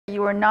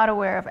You were not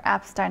aware of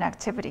Epstein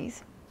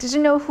activities. Did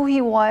you know who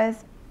he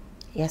was?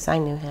 Yes, I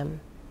knew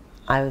him.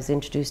 I was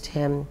introduced to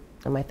him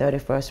on my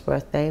 31st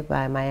birthday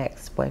by my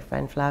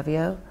ex-boyfriend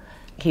Flavio.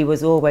 He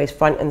was always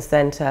front and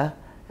center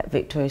at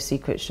Victoria's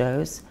Secret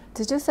shows.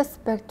 Did you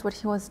suspect what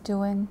he was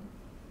doing?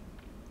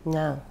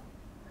 No.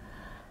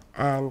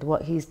 And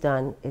what he's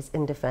done is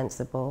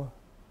indefensible.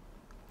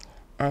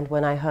 And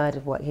when I heard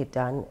of what he'd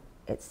done,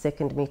 it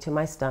sickened me to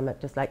my stomach,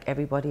 just like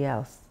everybody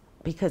else.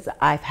 Because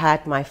I've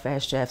had my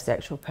fair share of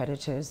sexual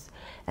predators,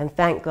 and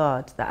thank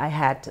God that I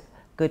had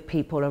good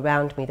people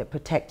around me that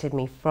protected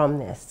me from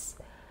this.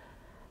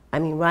 I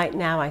mean, right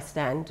now I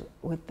stand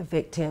with the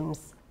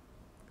victims.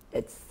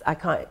 I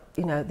can't,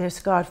 they're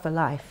scarred for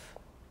life.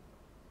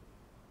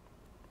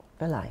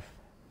 For life.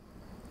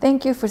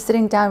 Thank you for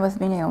sitting down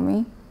with me,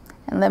 Naomi,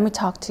 and let me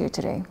talk to you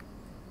today.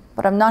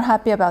 But I'm not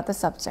happy about the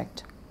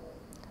subject.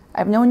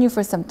 I've known you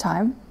for some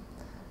time,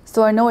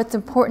 so I know it's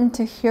important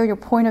to hear your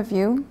point of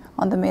view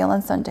on the Mail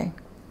on Sunday.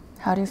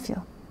 How do you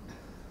feel?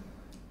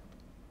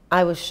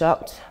 I was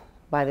shocked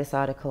by this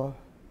article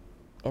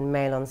in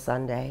Mail on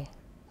Sunday.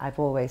 I've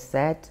always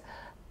said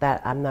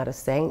that I'm not a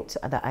saint,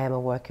 that I am a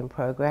work in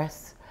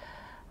progress,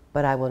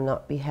 but I will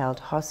not be held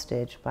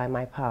hostage by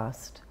my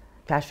past.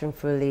 Passion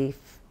for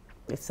Relief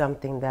is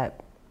something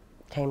that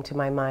came to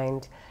my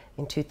mind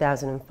in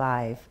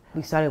 2005.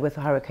 We started with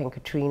Hurricane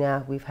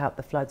Katrina. We've helped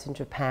the floods in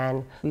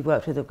Japan. We've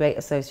worked with a great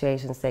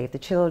association, Save the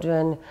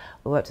Children.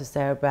 We worked with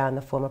Sarah Brown,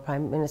 the former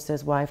Prime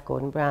Minister's wife,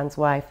 Gordon Brown's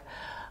wife,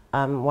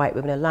 White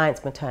Women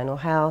Alliance, Maternal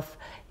Health,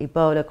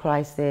 Ebola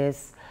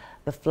crisis,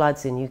 the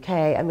floods in UK.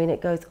 I mean,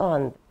 it goes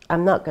on.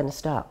 I'm not going to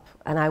stop,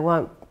 and I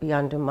won't be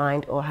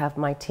undermined or have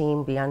my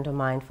team be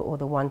undermined for all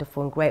the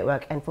wonderful and great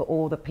work and for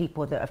all the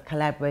people that have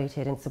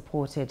collaborated and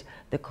supported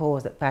the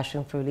cause that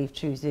Passion for Relief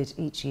chooses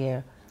each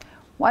year.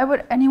 Why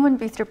would anyone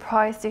be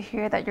surprised to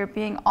hear that you're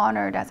being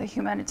honored as a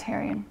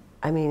humanitarian?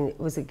 I mean, it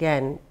was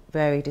again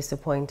very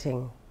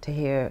disappointing to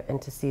hear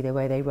and to see the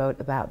way they wrote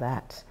about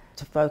that.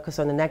 To focus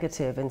on the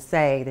negative and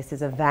say this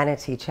is a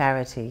vanity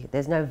charity.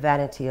 There's no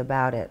vanity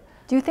about it.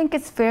 Do you think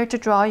it's fair to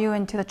draw you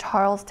into the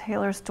Charles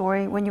Taylor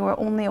story when you were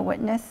only a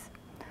witness?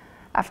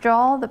 After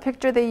all, the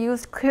picture they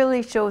used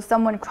clearly shows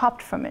someone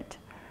cropped from it.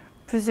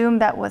 Presume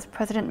that was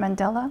President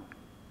Mandela?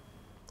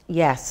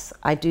 Yes,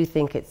 I do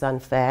think it's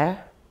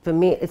unfair. For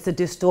me, it's a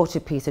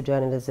distorted piece of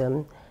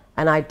journalism,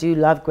 and I do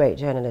love great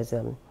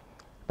journalism,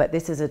 but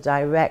this is a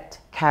direct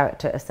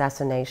character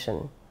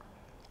assassination,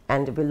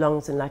 and it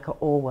belongs in like an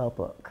Orwell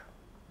book.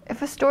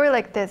 If a story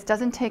like this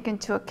doesn't take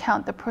into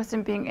account the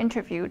person being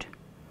interviewed,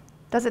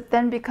 does it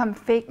then become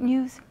fake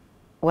news?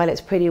 Well, it's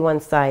pretty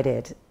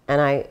one-sided,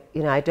 and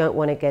I don't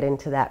want to get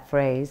into that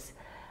phrase,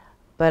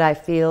 but I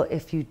feel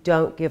if you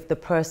don't give the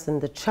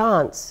person the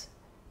chance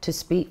to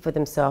speak for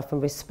themselves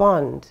and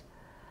respond,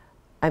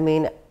 I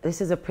mean,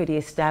 this is a pretty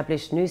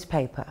established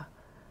newspaper.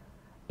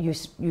 You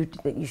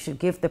should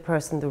give the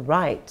person the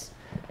right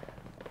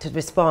to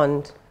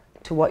respond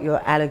to what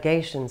your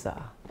allegations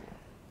are.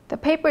 The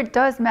paper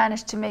does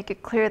manage to make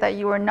it clear that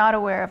you were not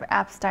aware of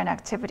Epstein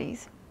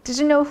activities. Did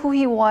you know who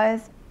he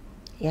was?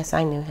 Yes,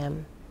 I knew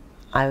him.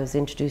 I was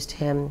introduced to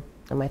him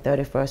on my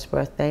 31st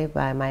birthday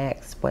by my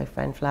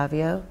ex-boyfriend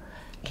Flavio.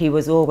 He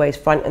was always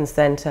front and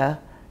center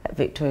at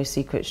Victoria's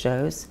Secret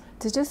shows.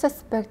 Did you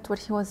suspect what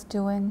he was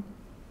doing?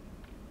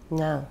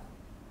 No.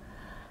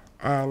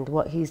 And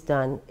what he's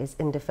done is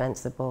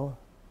indefensible.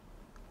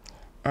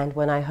 And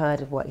when I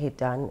heard of what he'd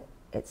done,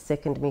 it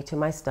sickened me to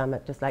my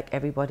stomach, just like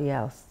everybody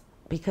else.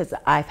 Because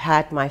I've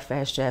had my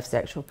fair share of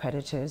sexual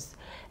predators,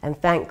 and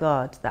thank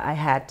God that I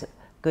had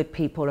good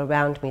people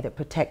around me that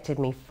protected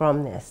me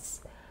from this.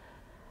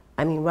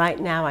 I mean, right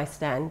now I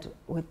stand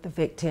with the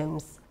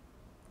victims.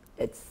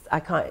 I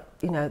can't,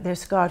 they're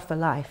scarred for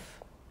life.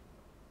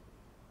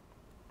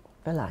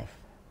 For life.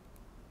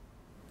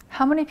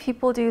 How many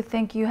people do you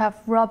think you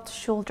have rubbed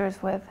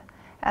shoulders with,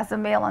 as the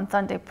Mail on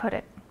Sunday put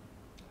it?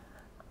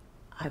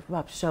 I've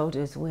rubbed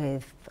shoulders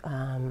with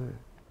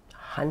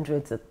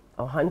hundreds of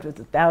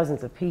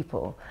thousands of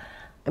people.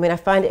 I mean, I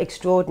find it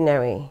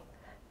extraordinary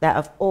that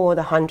of all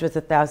the hundreds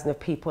of thousands of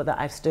people that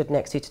I've stood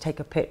next to take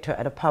a picture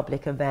at a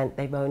public event,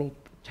 they've only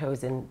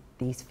chosen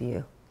these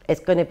few.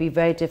 It's going to be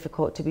very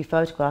difficult to be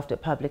photographed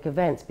at public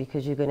events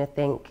because you're going to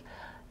think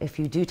if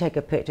you do take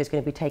a picture, it's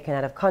going to be taken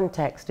out of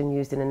context and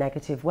used in a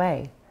negative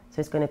way. So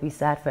it's going to be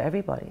sad for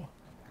everybody.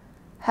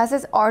 Has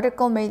this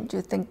article made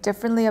you think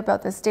differently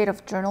about the state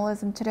of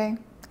journalism today?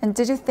 And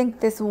did you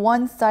think this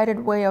one-sided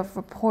way of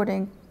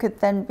reporting could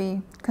then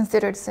be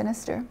considered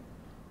sinister?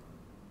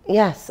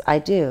 Yes, I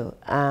do.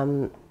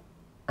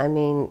 I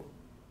mean,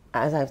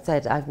 as I've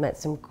said, I've met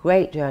some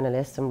great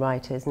journalists and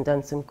writers and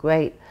done some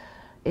great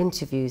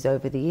interviews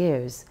over the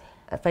years.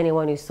 If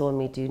anyone who saw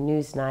me do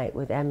Newsnight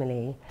with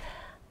Emily,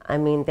 I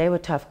mean, they were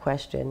tough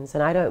questions,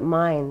 and I don't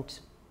mind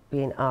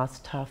being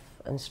asked tough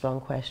and strong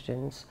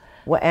questions.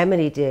 What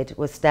Emily did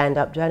was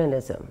stand-up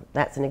journalism.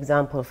 That's an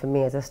example for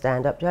me as a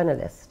stand-up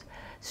journalist.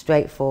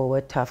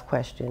 Straightforward, tough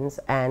questions,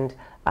 and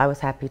I was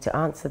happy to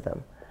answer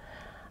them.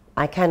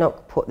 I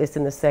cannot put this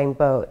in the same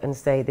boat and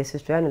say this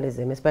is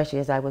journalism, especially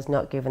as I was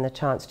not given the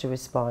chance to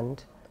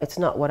respond. It's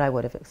not what I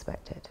would have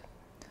expected.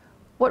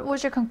 What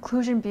would your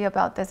conclusion be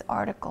about this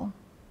article?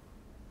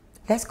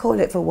 Let's call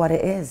it for what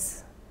it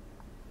is.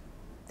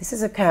 This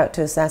is a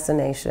character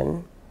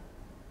assassination,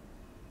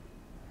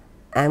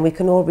 and we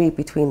can all read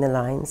between the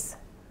lines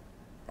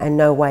and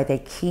know why they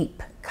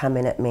keep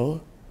coming at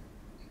me.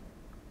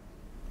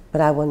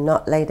 But I will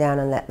not lay down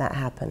and let that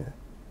happen.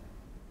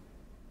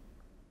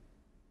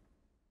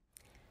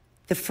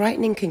 The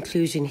frightening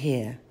conclusion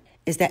here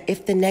is that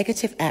if the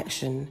negative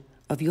action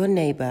of your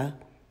neighbor,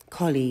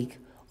 colleague,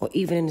 or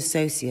even an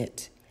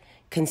associate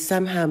can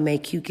somehow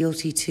make you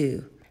guilty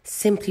too,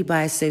 simply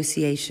by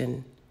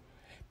association,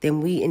 then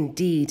we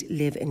indeed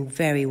live in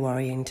very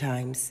worrying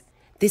times.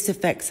 This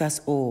affects us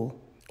all.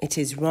 It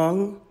is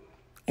wrong,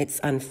 it's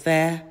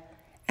unfair,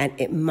 and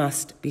it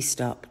must be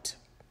stopped.